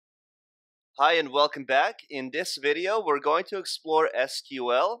Hi and welcome back. In this video, we're going to explore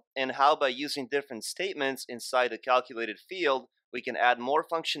SQL and how by using different statements inside a calculated field, we can add more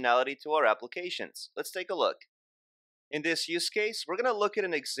functionality to our applications. Let's take a look. In this use case, we're going to look at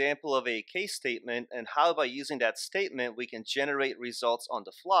an example of a case statement and how by using that statement, we can generate results on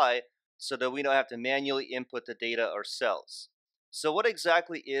the fly so that we don't have to manually input the data ourselves. So what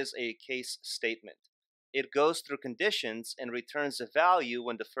exactly is a case statement? It goes through conditions and returns a value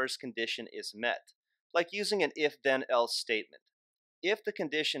when the first condition is met, like using an if-then-else statement. If the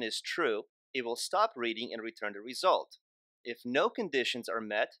condition is true, it will stop reading and return the result. If no conditions are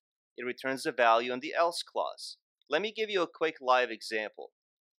met, it returns the value in the else clause. Let me give you a quick live example.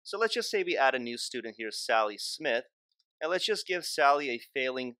 So let's just say we add a new student here, Sally Smith, and let's just give Sally a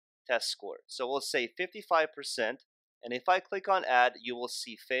failing test score. So we'll say 55%, and if I click on add, you will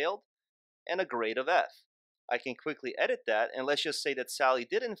see failed and a grade of F. I can quickly edit that, and let's just say that Sally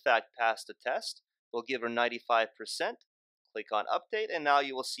did in fact pass the test. We'll give her 95%, click on update, and now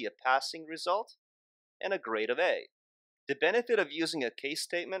you will see a passing result and a grade of A. The benefit of using a case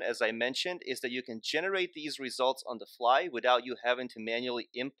statement, as I mentioned, is that you can generate these results on the fly without you having to manually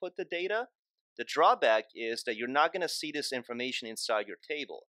input the data. The drawback is that you're not going to see this information inside your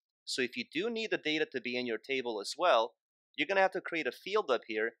table. So if you do need the data to be in your table as well, you're going to have to create a field up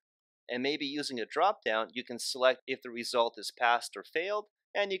here, and maybe using a drop-down, you can select if the result is passed or failed,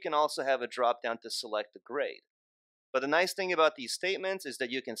 and you can also have a drop-down to select the grade. But the nice thing about these statements is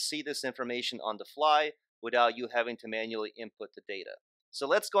that you can see this information on the fly without you having to manually input the data. So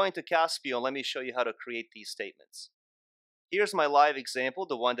let's go into Caspio and let me show you how to create these statements. Here's my live example,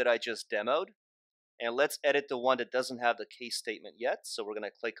 the one that I just demoed. And let's edit the one that doesn't have the case statement yet. So we're going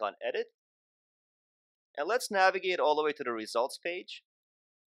to click on Edit. And let's navigate all the way to the results page.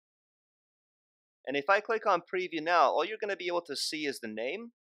 And if I click on Preview now, all you're going to be able to see is the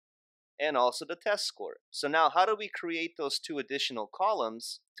name and also the test score. So now how do we create those two additional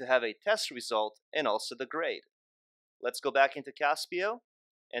columns to have a test result and also the grade? Let's go back into Caspio,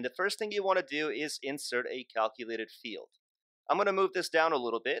 and the first thing you want to do is insert a calculated field. I'm going to move this down a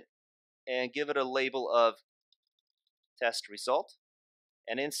little bit and give it a label of test result.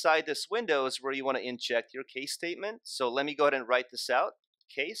 And inside this window is where you want to inject your case statement. So let me go ahead and write this out.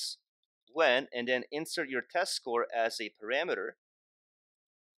 Case, when, and then insert your test score as a parameter.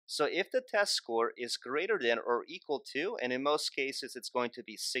 So if the test score is greater than or equal to, and in most cases it's going to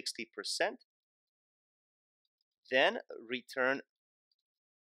be 60%, then return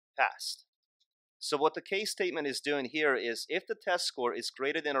passed. So what the case statement is doing here is if the test score is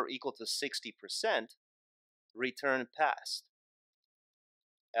greater than or equal to 60%, return passed.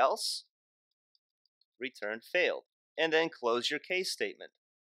 Else, return failed. And then close your case statement.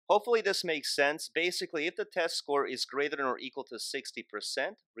 Hopefully this makes sense. Basically, if the test score is greater than or equal to 60%,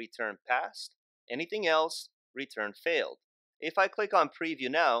 return passed. Anything else, return failed. If I click on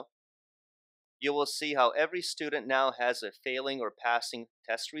Preview now, you will see how every student now has a failing or passing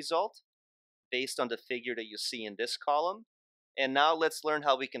test result based on the figure that you see in this column. And now let's learn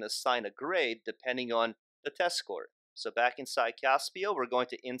how we can assign a grade depending on the test score. So back inside Caspio, we're going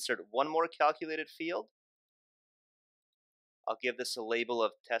to insert one more calculated field. I'll give this a label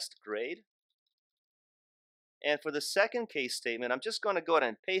of test grade. And for the second case statement, I'm just going to go ahead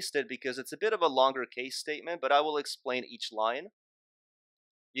and paste it because it's a bit of a longer case statement, but I will explain each line.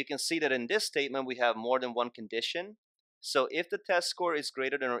 You can see that in this statement, we have more than one condition. So if the test score is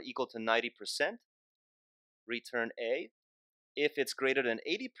greater than or equal to 90%, return A. If it's greater than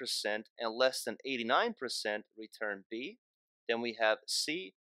 80% and less than 89%, return B. Then we have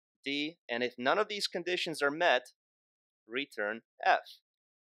C, D, and if none of these conditions are met, return F.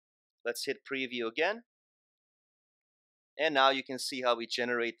 Let's hit Preview again. And now you can see how we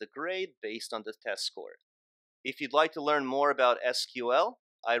generate the grade based on the test score. If you'd like to learn more about SQL,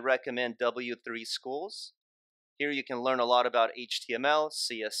 I recommend W3 Schools. Here you can learn a lot about HTML,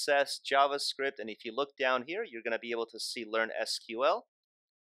 CSS, JavaScript, and if you look down here, you're going to be able to see Learn SQL.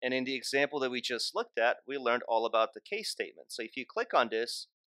 And in the example that we just looked at, we learned all about the case statement. So if you click on this,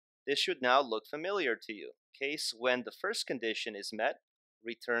 this should now look familiar to you. Case when the first condition is met,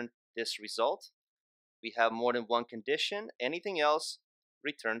 return this result. We have more than one condition. Anything else,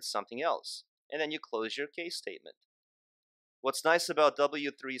 return something else. And then you close your case statement. What's nice about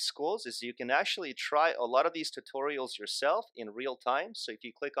W3 Schools is you can actually try a lot of these tutorials yourself in real time. So if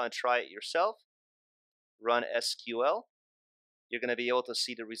you click on Try It Yourself, run SQL, you're going to be able to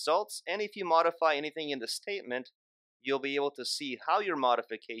see the results. And if you modify anything in the statement, you'll be able to see how your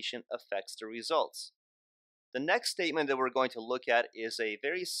modification affects the results. The next statement that we're going to look at is a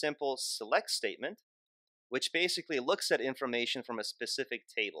very simple select statement. which basically looks at information from a specific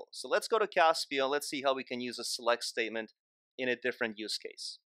table. So let's go to Caspio. Let's see how we can use a select statement in a different use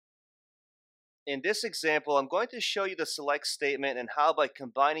case. In this example, I'm going to show you the select statement and how by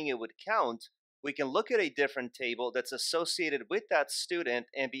combining it with count, we can look at a different table that's associated with that student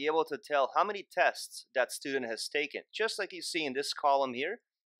and be able to tell how many tests that student has taken. Just like you see in this column here,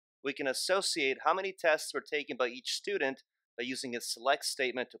 we can associate how many tests were taken by each student by using a select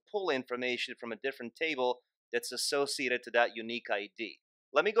statement to pull information from a different table that's associated to that unique ID.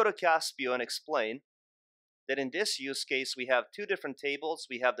 Let me go to Caspio and explain that in this use case, we have two different tables.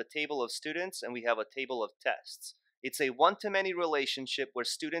 We have the table of students and we have a table of tests. It's a one-to-many relationship where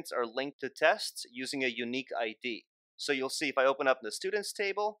students are linked to tests using a unique ID. So you'll see if I open up the students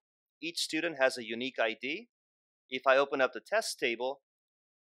table, each student has a unique ID. If I open up the test table,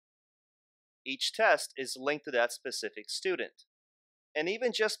 each test is linked to that specific student. And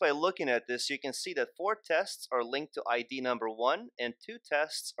even just by looking at this, you can see that 4 tests are linked to ID number 1 and 2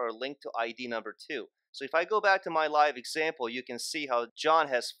 tests are linked to ID number 2. So if I go back to my live example, you can see how John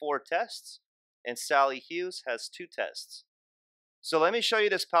has 4 tests and Sally Hughes has 2 tests. So let me show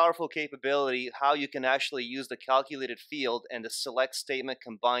you this powerful capability, how you can actually use the calculated field and the select statement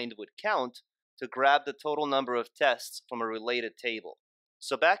combined with count to grab the total number of tests from a related table.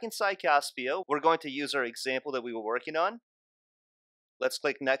 So back inside Caspio, we're going to use our example that we were working on. Let's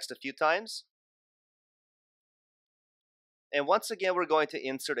click next a few times. And once again, we're going to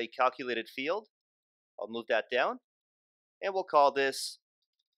insert a calculated field. I'll move that down. And we'll call this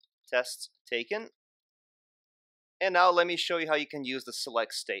tests taken. And now let me show you how you can use the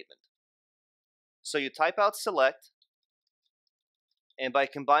select statement. So you type out select. And by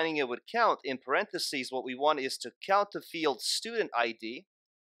combining it with count, in parentheses, what we want is to count the field student ID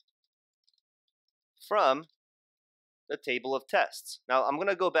from the table of tests. Now I'm going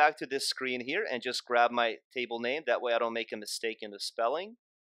to go back to this screen here and just grab my table name. That way I don't make a mistake in the spelling.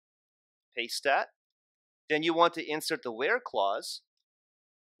 Paste that. Then you want to insert the where clause,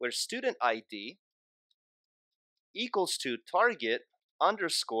 where student ID equals to target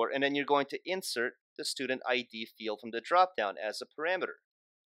underscore, and then you're going to insert the student ID field from the dropdown as a parameter.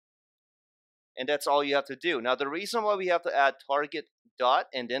 And that's all you have to do. Now the reason why we have to add target dot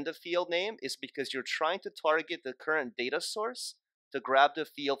and then the field name is because you're trying to target the current data source to grab the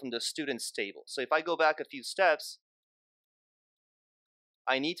field from the students table. So if I go back a few steps,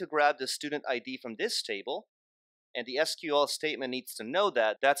 I need to grab the student ID from this table, and the SQL statement needs to know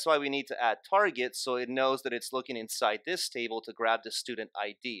that. That's why we need to add target, so it knows that it's looking inside this table to grab the student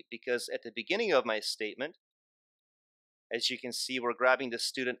ID, because at the beginning of my statement, as you can see, we're grabbing the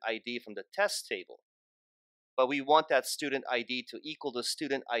student ID from the test table. But we want that student ID to equal the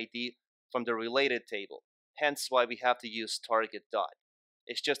student ID from the related table. Hence why we have to use target dot.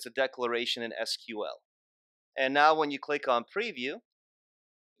 It's just a declaration in SQL. And now when you click on preview,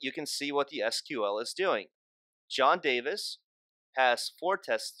 you can see what the SQL is doing. John Davis has 4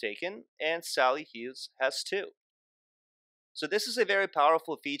 tests taken and Sally Hughes has 2. So this is a very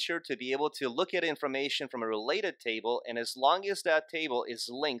powerful feature to be able to look at information from a related table, and as long as that table is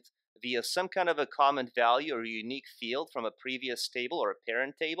linked via some kind of a common value or unique field from a previous table or a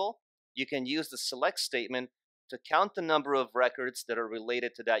parent table, you can use the select statement to count the number of records that are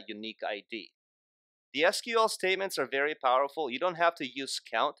related to that unique ID. The SQL statements are very powerful. You don't have to use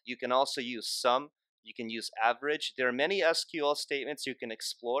count. You can also use sum. You can use average. There are many SQL statements you can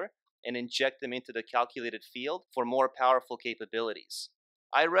explore and inject them into the calculated field for more powerful capabilities.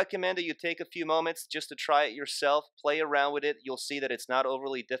 I recommend that you take a few moments just to try it yourself, play around with it. You'll see that it's not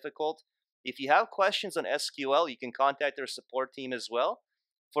overly difficult. If you have questions on SQL, you can contact our support team as well.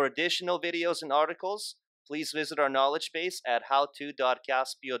 For additional videos and articles, please visit our knowledge base at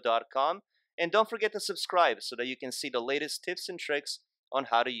howto.caspio.com. And don't forget to subscribe so that you can see the latest tips and tricks on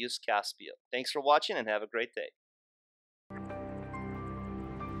how to use Caspio. Thanks for watching and have a great day.